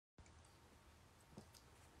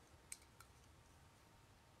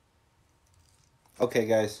Okay,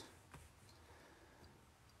 guys.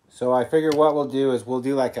 So I figure what we'll do is we'll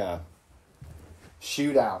do like a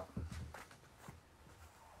shootout.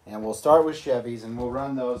 And we'll start with Chevys and we'll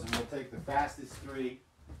run those and we'll take the fastest three.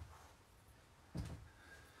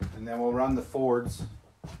 And then we'll run the Fords.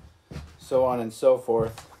 So on and so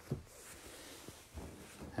forth.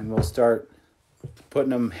 And we'll start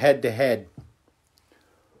putting them head to head.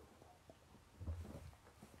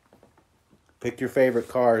 Pick your favorite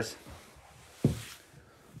cars.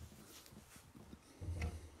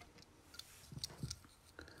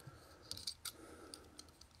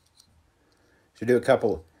 Should do a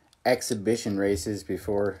couple exhibition races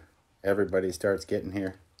before everybody starts getting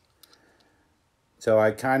here. So I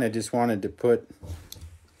kind of just wanted to put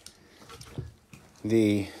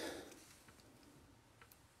the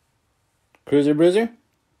Cruiser Bruiser.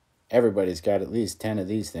 Everybody's got at least 10 of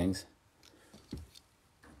these things.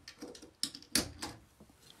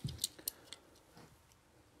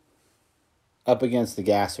 Up against the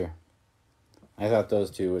Gasser. I thought those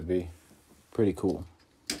two would be pretty cool.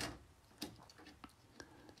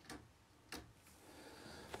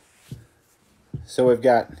 So we've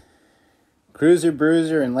got Cruiser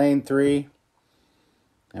Bruiser in lane 3.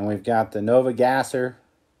 And we've got the Nova Gasser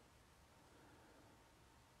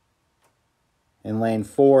in lane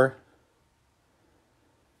 4.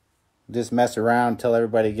 Just mess around until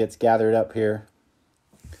everybody gets gathered up here.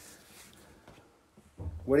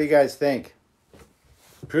 What do you guys think?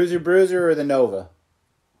 Cruiser Bruiser or the Nova?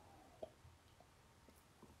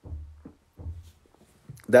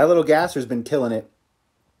 That little Gasser's been killing it.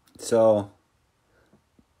 So,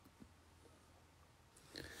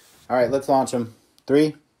 all right, let's launch them.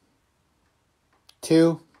 3,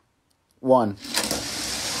 2, 1.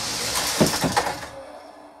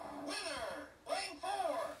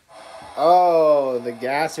 Oh, the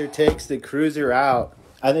Gasser takes the Cruiser out.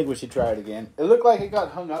 I think we should try it again. It looked like it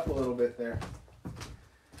got hung up a little bit there.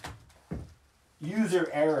 User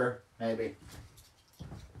error, maybe.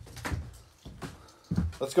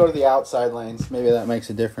 Let's go to the outside lanes. Maybe that makes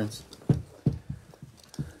a difference.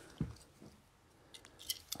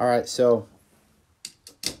 All right, so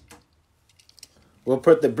we'll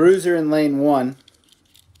put the Bruiser in lane 1.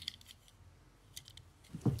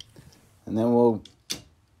 And then we'll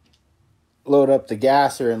load up the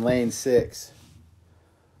Gasser in lane 6.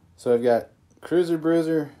 So I've got Cruiser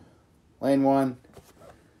Bruiser, lane 1.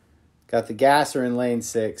 Got the Gasser in lane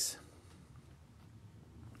 6.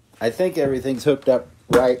 I think everything's hooked up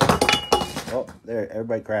right. Oh, there,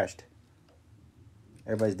 everybody crashed.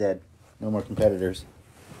 Everybody's dead. No more competitors.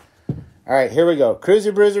 All right, here we go.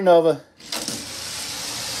 Cruiser Bruiser Nova.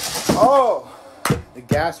 Oh, the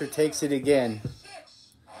Gasser takes it again.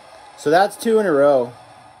 So that's 2 in a row.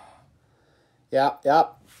 Yep.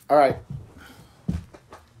 All right.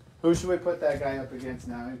 Who should we put that guy up against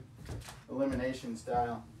now? Elimination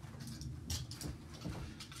style.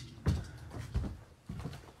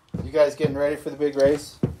 You guys getting ready for the big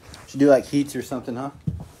race? Should do like heats or something, huh?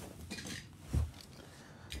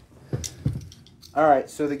 All right,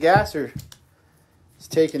 so the Gasser is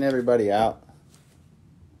taking everybody out.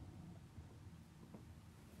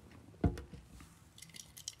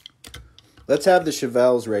 Let's have the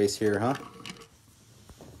Chevelles race here, huh?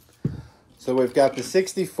 So we've got the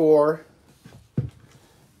 64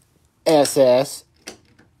 SS,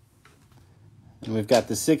 and we've got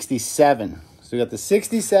the 67. So we've got the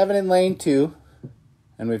 67 in lane 2,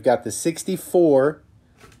 and we've got the 64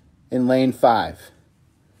 in lane 5.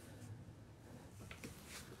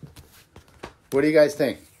 What do you guys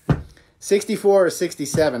think? 64 or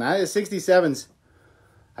 67? The 67's,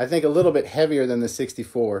 I think, a little bit heavier than the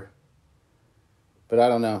 64. But I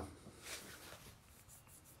don't know.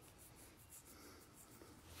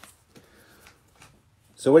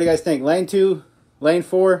 So what do you guys think? Lane 2, lane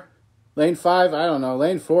 4, lane 5? I don't know.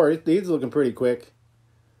 Lane 4, he's looking pretty quick.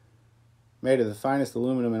 Made of the finest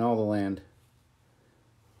aluminum in all the land.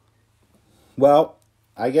 Well,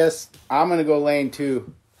 I guess I'm going to go lane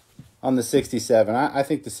 2 on the 67. I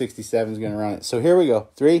think the 67 is going to run it. So here we go.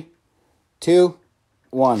 3, 2,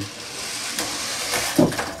 1.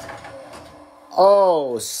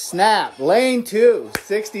 Oh, snap. Lane 2.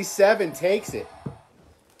 67 takes it.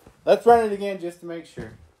 Let's run it again just to make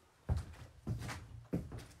sure.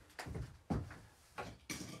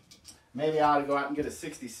 Maybe I ought to go out and get a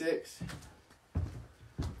 66.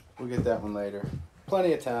 We'll get that one later.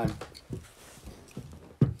 Plenty of time.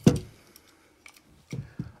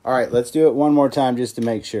 All right, let's do it one more time just to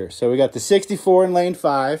make sure. So we got the 64 in lane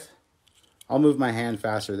 5. I'll move my hand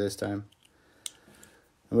faster this time.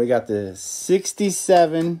 And we got the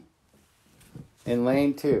 67 in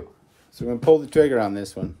lane 2. So we're going to pull the trigger on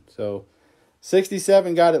this one. So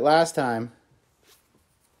 67 got it last time.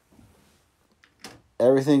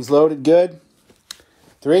 Everything's loaded good.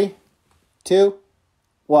 3, 2,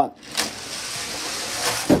 1.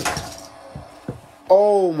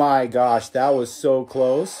 Oh my gosh, that was so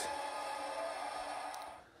close.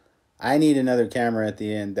 I need another camera at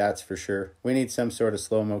the end, that's for sure. We need some sort of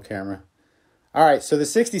slow-mo camera. All right, so the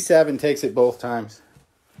 67 takes it both times.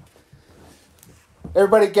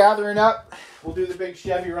 Everybody gathering up. We'll do the big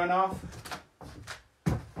Chevy runoff.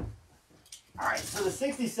 All right, so the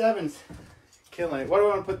 67's killing it. What do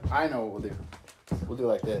I want to put? I know what we'll do. We'll do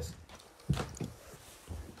like this.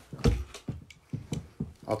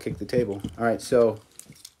 I'll kick the table. All right, so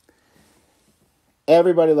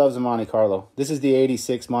everybody loves a Monte Carlo. This is the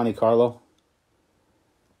 86 Monte Carlo.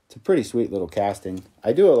 It's a pretty sweet little casting.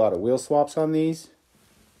 I do a lot of wheel swaps on these.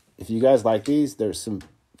 If you guys like these, there's some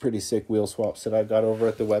pretty sick wheel swaps that I've got over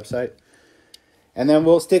at the website. And then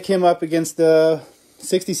we'll stick him up against the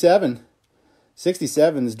 67.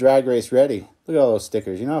 67's drag race ready. Look at all those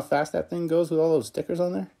stickers. You know how fast that thing goes with all those stickers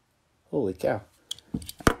on there? Holy cow.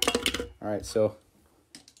 All right, so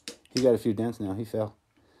he got a few dents now. He fell.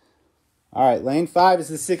 All right, lane 5 is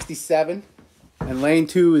the 67, and lane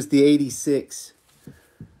 2 is the 86.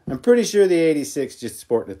 I'm pretty sure the 86 just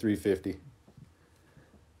sporting a 350.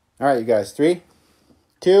 All right, you guys. 3,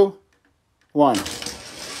 2, 1.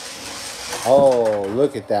 Oh,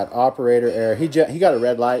 look at that operator error. He got a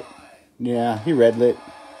red light. Yeah, he red lit.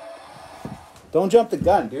 Don't jump the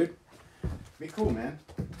gun, dude. Be cool, man.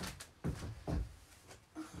 All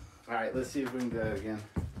right, let's see if we can do that again.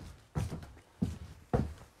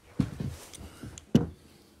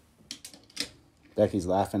 Becky's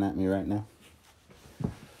laughing at me right now.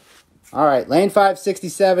 All right, lane 5,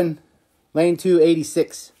 67. Lane 2,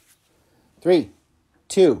 86. 3,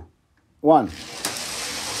 2, 1.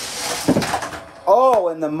 Oh,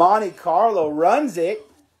 and the Monte Carlo runs it.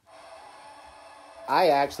 I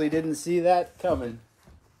actually didn't see that coming.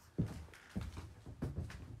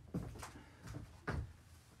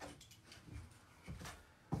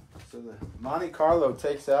 So the Monte Carlo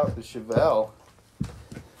takes out the Chevelle.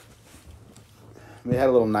 We had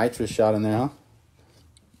a little nitrous shot in there, huh?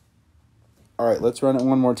 All right, let's run it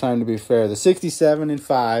one more time to be fair. The 67 in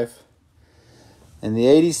 5 and the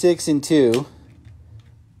 86 in 2.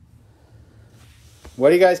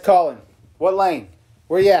 What are you guys calling? What lane?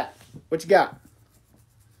 Where you at? What you got?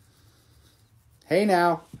 Hey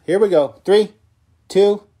now, here we go. 3,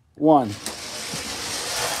 2, 1.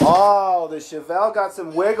 Oh, the Chevelle got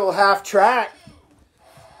some wiggle half track.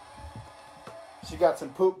 She got some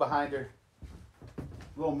poop behind her.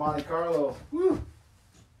 Little Monte Carlo. Woo.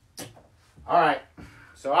 All right.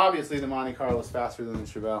 So obviously the Monte Carlo is faster than the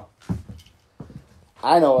Chevelle.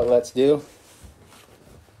 I know what let's do.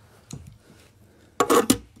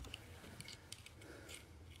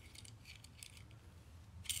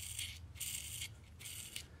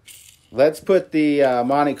 Let's put the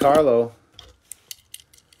Monte Carlo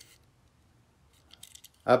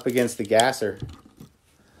up against the gasser.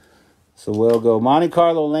 So we'll go Monte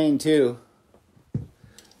Carlo lane 2.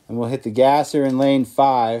 And we'll hit the gasser in lane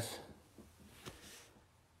 5.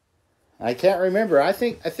 I can't remember. I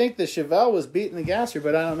think the Chevelle was beating the gasser,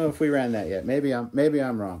 but I don't know if we ran that yet. Maybe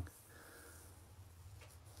I'm wrong.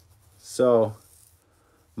 So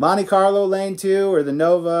Monte Carlo lane 2 or the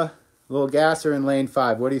Nova, little gasser in lane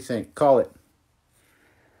 5. What do you think? Call it.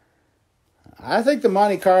 I think the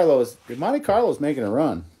Monte Carlo's making a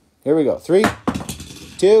run. Here we go. 3,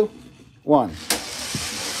 2, 1.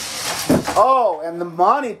 Oh, and the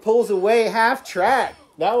Monte pulls away half track.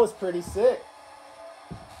 That was pretty sick.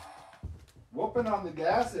 Whooping on the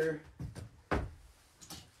gasser.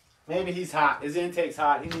 Maybe he's hot. His intake's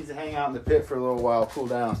hot. He needs to hang out in the pit for a little while, cool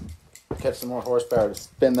down. Catch some more horsepower to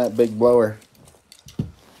spin that big blower.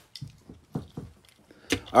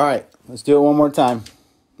 All right, let's do it one more time.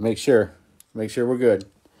 Make sure we're good.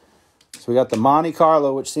 So we got the Monte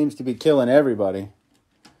Carlo, which seems to be killing everybody.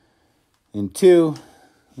 In 2,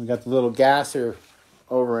 we got the little gasser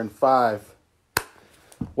over in 5.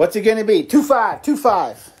 What's it going to be? 2.5,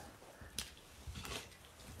 2.5.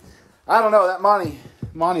 I don't know. That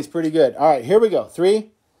Monte's pretty good. All right, here we go.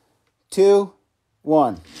 3, 2,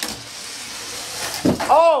 1.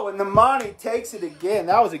 Oh, and the Monte takes it again.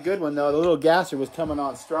 That was a good one, though. The little gasser was coming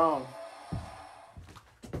on strong.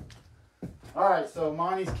 All right, so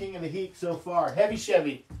Monte's king of the heat so far. Heavy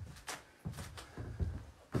Chevy.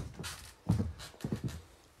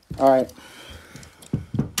 All right.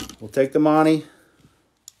 We'll take the Monte.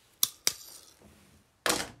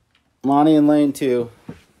 Monte in lane 2.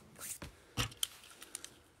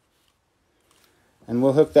 And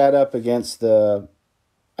we'll hook that up against the,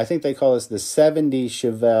 I think they call this the 70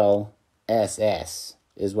 Chevelle SS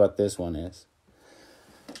is what this one is.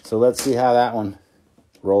 So let's see how that one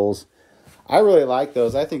rolls. I really like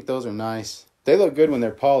those. I think those are nice. They look good when they're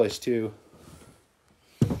polished too.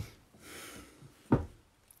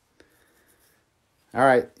 All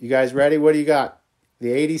right, you guys ready? What do you got?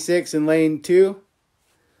 The 86 in lane 2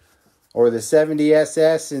 or the 70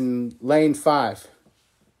 SS in lane 5?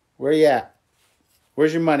 Where you at?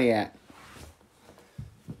 Where's your money at?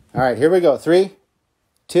 All right, here we go. 3,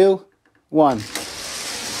 2, 1.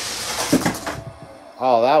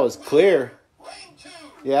 Oh, that was clear.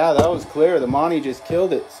 Yeah, that was clear. The Monty just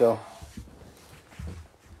killed it, so.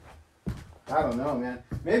 I don't know, man.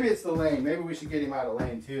 Maybe it's the lane. Maybe we should get him out of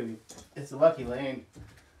lane 2. It's a lucky lane.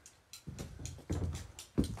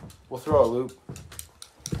 We'll throw a loop.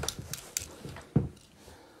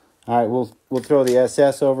 All right, we'll throw the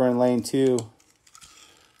SS over in lane 2,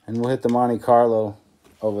 and we'll hit the Monte Carlo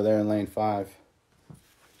over there in lane 5.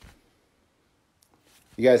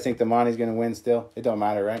 You guys think the Monty's gonna win still? It don't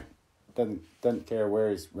matter, right? Doesn't care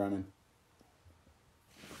where he's running.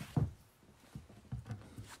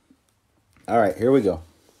 All right, here we go.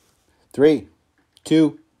 3,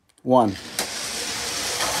 2, 1.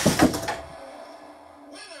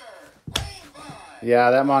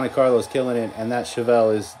 Yeah, that Monte Carlo's killing it, and that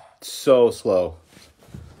Chevelle is so slow.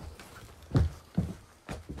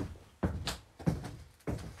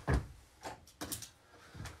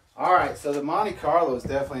 All right, so the Monte Carlo is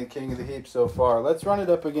definitely king of the heap so far. Let's run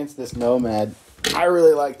it up against this Nomad. I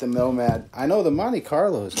really like the Nomad. I know the Monte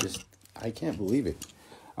Carlo is just, I can't believe it.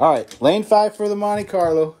 All right, lane 5 for the Monte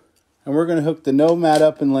Carlo, and we're going to hook the Nomad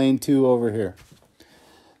up in lane 2 over here.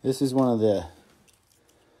 This is one of the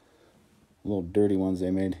little dirty ones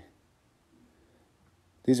they made.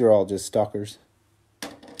 These are all just stalkers.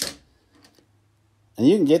 And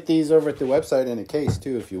you can get these over at the website in a case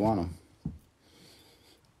too if you want them.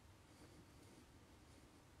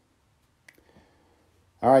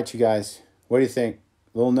 All right, you guys. What do you think?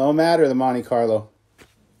 Little Nomad or the Monte Carlo?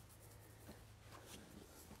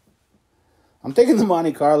 I'm thinking the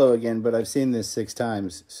Monte Carlo again, but I've seen this 6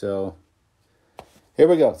 times. So here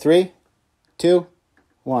we go. 3, 2,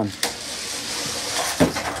 1.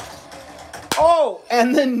 Oh,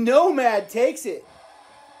 and the Nomad takes it.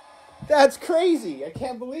 That's crazy. I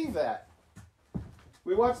can't believe that.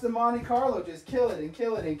 We watched the Monte Carlo just kill it and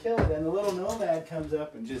kill it and kill it, and the little Nomad comes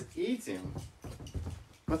up and just eats him.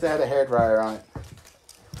 Must have had a hairdryer on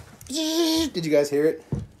it. Did you guys hear it?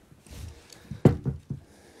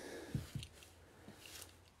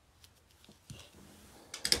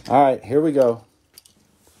 All right, here we go.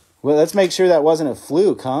 Well, let's make sure that wasn't a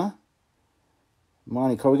fluke, huh?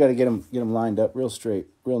 Monte Carlo, we got to get him lined up real straight,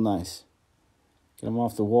 real nice. Get him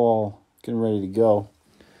off the wall, get him ready to go.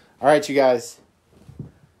 All right, you guys.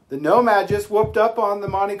 The Nomad just whooped up on the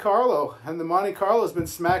Monte Carlo, and the Monte Carlo's been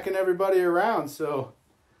smacking everybody around, so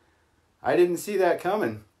I didn't see that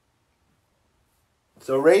coming.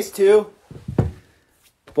 So race 2.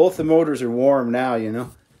 Both the motors are warm now, you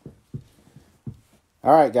know.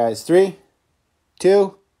 All right, guys. 3,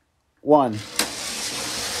 2, 1.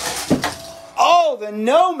 Oh, the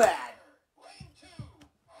Nomad.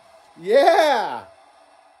 Yeah.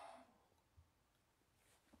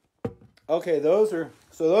 Okay, those are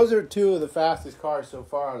 2 of the fastest cars so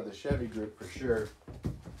far out of the Chevy group for sure.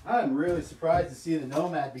 I'm really surprised to see the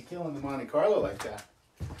Nomad be killing the Monte Carlo like that.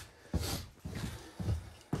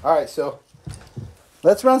 All right, so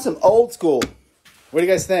let's run some old school. What do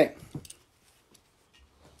you guys think?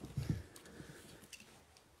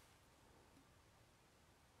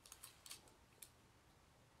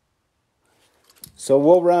 So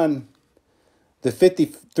we'll run the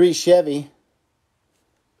 53 Chevy,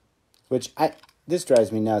 which this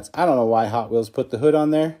drives me nuts. I don't know why Hot Wheels put the hood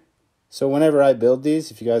on there. So whenever I build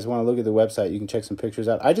these, if you guys want to look at the website, you can check some pictures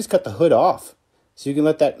out. I just cut the hood off so you can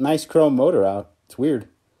let that nice chrome motor out. It's weird.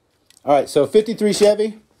 All right, so 53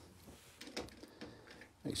 Chevy.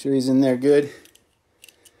 Make sure he's in there good.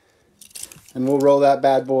 And we'll roll that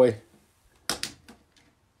bad boy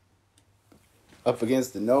up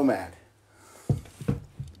against the Nomad.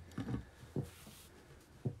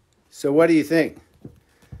 So what do you think?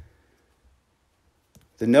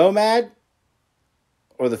 The Nomad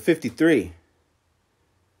or the 53?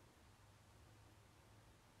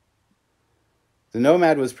 The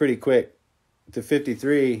Nomad was pretty quick. The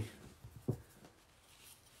 53.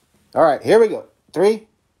 All right, here we go. 3,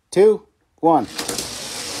 2, 1.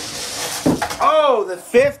 Oh, the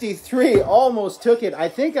 53 almost took it. I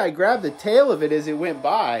think I grabbed the tail of it as it went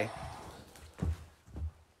by.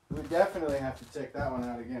 We definitely have to check that one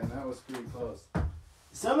out again. That was pretty close.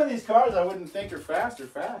 Some of these cars I wouldn't think are fast.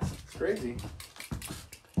 It's crazy.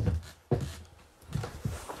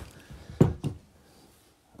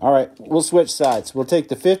 All right, we'll switch sides. We'll take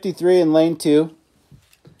the 53 in lane 2.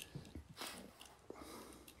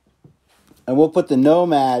 And we'll put the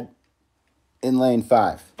Nomad in lane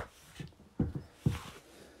 5.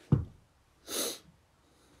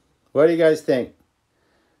 What do you guys think?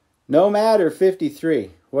 Nomad or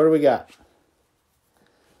 53? What do we got?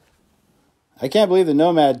 I can't believe the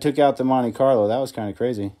Nomad took out the Monte Carlo. That was kind of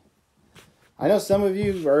crazy. I know some of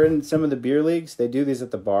you are in some of the beer leagues. They do these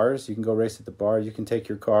at the bars. You can go race at the bar. You can take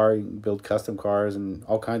your car. You can build custom cars and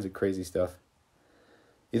all kinds of crazy stuff.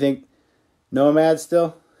 You think Nomad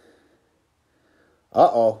still?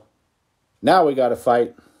 Uh-oh. Now we got to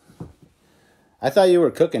fight. I thought you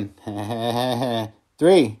were cooking.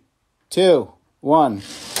 3, 2, 1.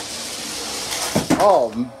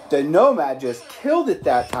 Oh, the Nomad just killed it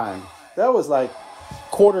that time. That was like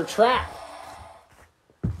quarter track.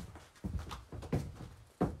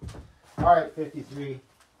 All right, 53.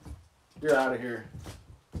 You're out of here.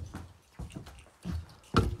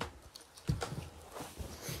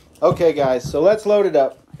 Okay, guys, so let's load it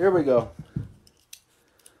up. Here we go.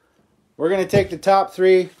 We're going to take the top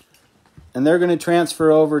 3, and they're going to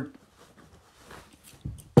transfer over.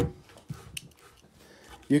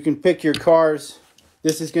 You can pick your cars.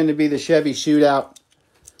 This is going to be the Chevy Shootout.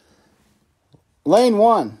 Lane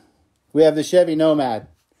 1, we have the Chevy Nomad.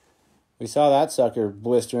 We saw that sucker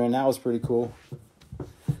blistering. That was pretty cool.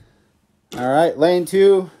 All right, lane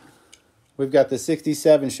 2, we've got the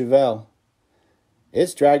 67 Chevelle.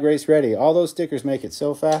 It's drag race ready. All those stickers make it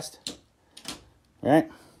so fast. All right.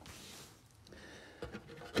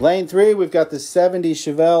 Lane 3, we've got the 70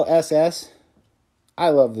 Chevelle SS. I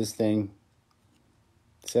love this thing.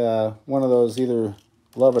 It's one of those either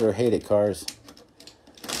love it or hate it cars.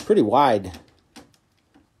 Pretty wide,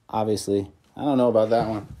 obviously. I don't know about that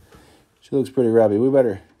one. She looks pretty rubby. We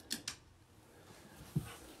better...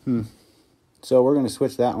 So we're going to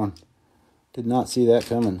switch that one. Did not see that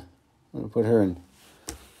coming. I'm going to put her in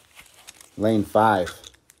lane 5.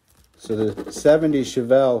 So the 70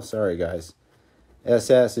 Chevelle, sorry guys,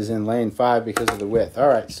 SS is in lane 5 because of the width. All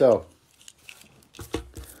right, so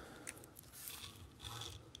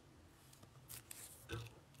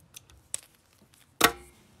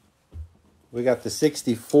we got the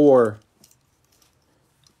 64.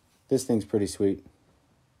 This thing's pretty sweet.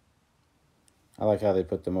 I like how they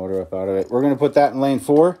put the motor up out of it. We're going to put that in lane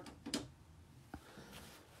 4.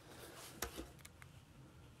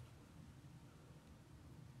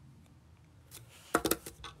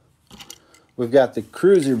 We've got the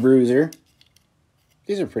Cruiser Bruiser.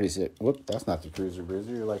 These are pretty sick. Whoop, that's not the Cruiser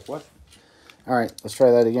Bruiser. You're like, what? All right, let's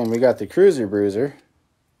try that again. We got the Cruiser Bruiser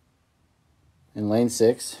in lane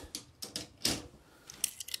 6.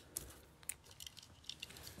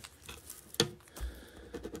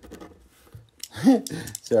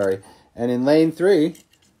 Sorry. And in lane 3,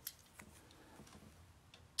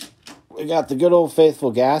 we got the good old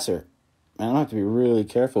faithful Gasser. Man, I'm going to have to be really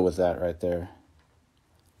careful with that right there.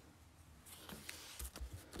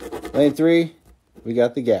 Lane 3, we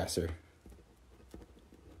got the Gasser.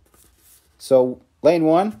 So, lane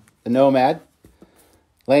 1, the Nomad.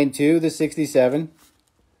 Lane 2, the 67.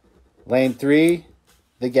 Lane 3,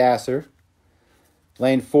 the Gasser.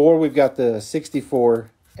 Lane 4, we've got the 64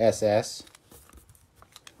 SS.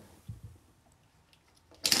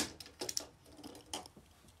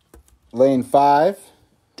 Lane 5,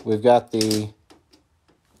 we've got the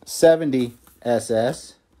 70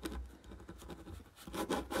 SS.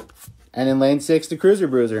 And in lane 6, the Cruiser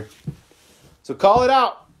Bruiser. So call it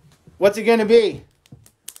out. What's it going to be?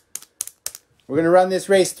 We're going to run this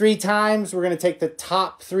race 3 times. We're going to take the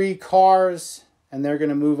top 3 cars, and they're going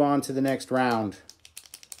to move on to the next round.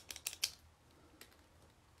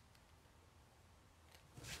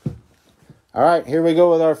 All right, here we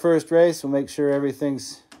go with our first race. We'll make sure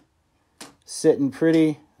everything's sitting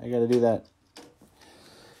pretty. I got to do that.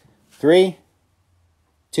 3,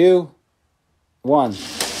 2, 1.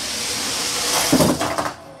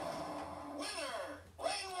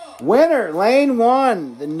 Winner, lane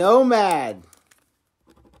 1, the Nomad.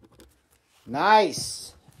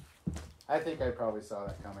 Nice. I think I probably saw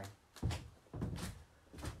that coming.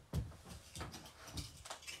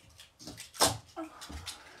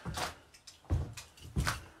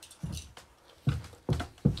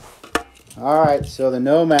 All right, so the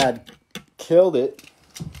Nomad killed it.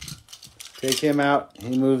 Take him out.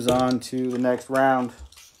 He moves on to the next round.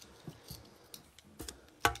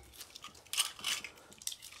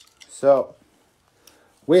 So,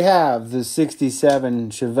 we have the 67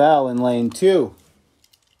 Chevelle in lane 2.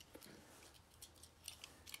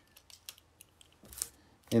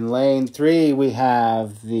 In lane 3, we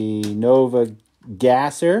have the Nova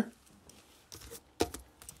Gasser.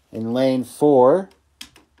 In lane 4,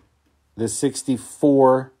 the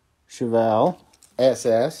 64 Chevelle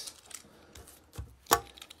SS.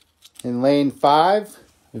 In lane 5,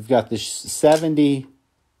 we've got the 70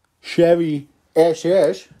 Chevy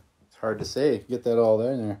SS. It's hard to say. Get that all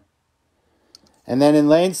there. And then in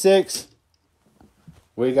lane 6,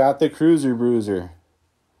 we got the Cruiser Bruiser.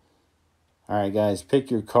 All right, guys,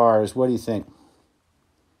 pick your cars. What do you think?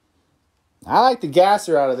 I like the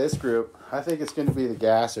Gasser out of this group. I think it's going to be the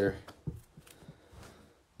Gasser.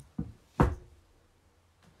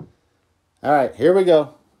 All right, here we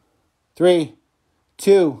go. 3,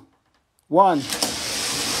 2, 1.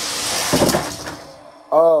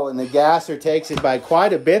 Oh, and the Gasser takes it by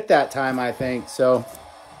quite a bit that time, I think. So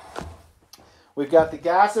we've got the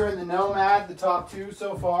Gasser and the Nomad, the top two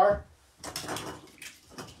so far.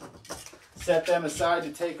 Set them aside to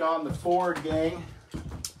take on the Ford gang.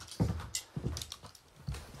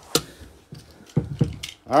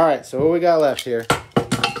 All right, so what we got left here?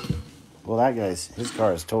 Well, that his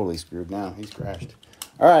car is totally screwed now. He's crashed.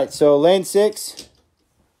 All right, so lane 6,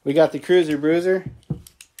 we got the Cruiser Bruiser.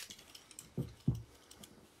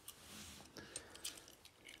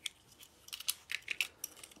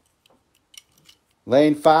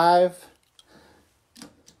 Lane 5,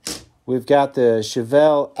 we've got the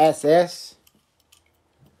Chevelle SS.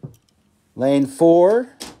 Lane 4,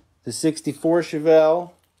 the 64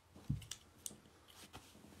 Chevelle.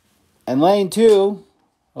 And lane 2,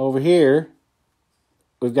 over here,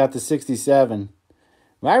 we've got the 67.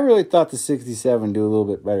 I really thought the 67 do a little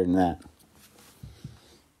bit better than that.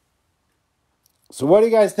 So what do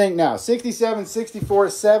you guys think now? 67, 64,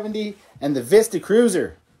 70, and the Vista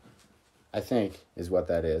Cruiser, I think, is what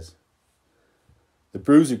that is. The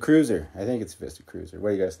Bruiser Cruiser. I think it's Vista Cruiser. What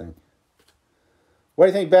do you guys think? What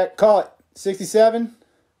do you think, Beck? Call it. 67?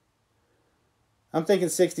 I'm thinking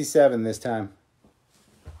 67 this time.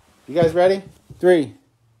 You guys ready? 3,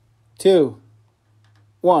 2,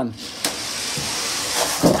 1.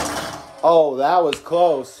 Oh, that was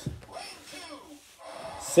close.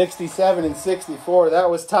 67 and 64. That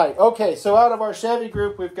was tight. Okay, so out of our Chevy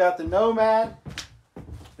group, we've got the Nomad,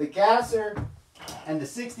 the Gasser, and the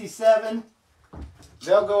 67.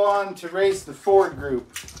 They'll go on to race the Ford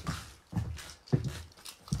group.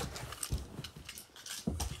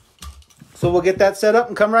 So we'll get that set up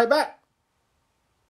and come right back.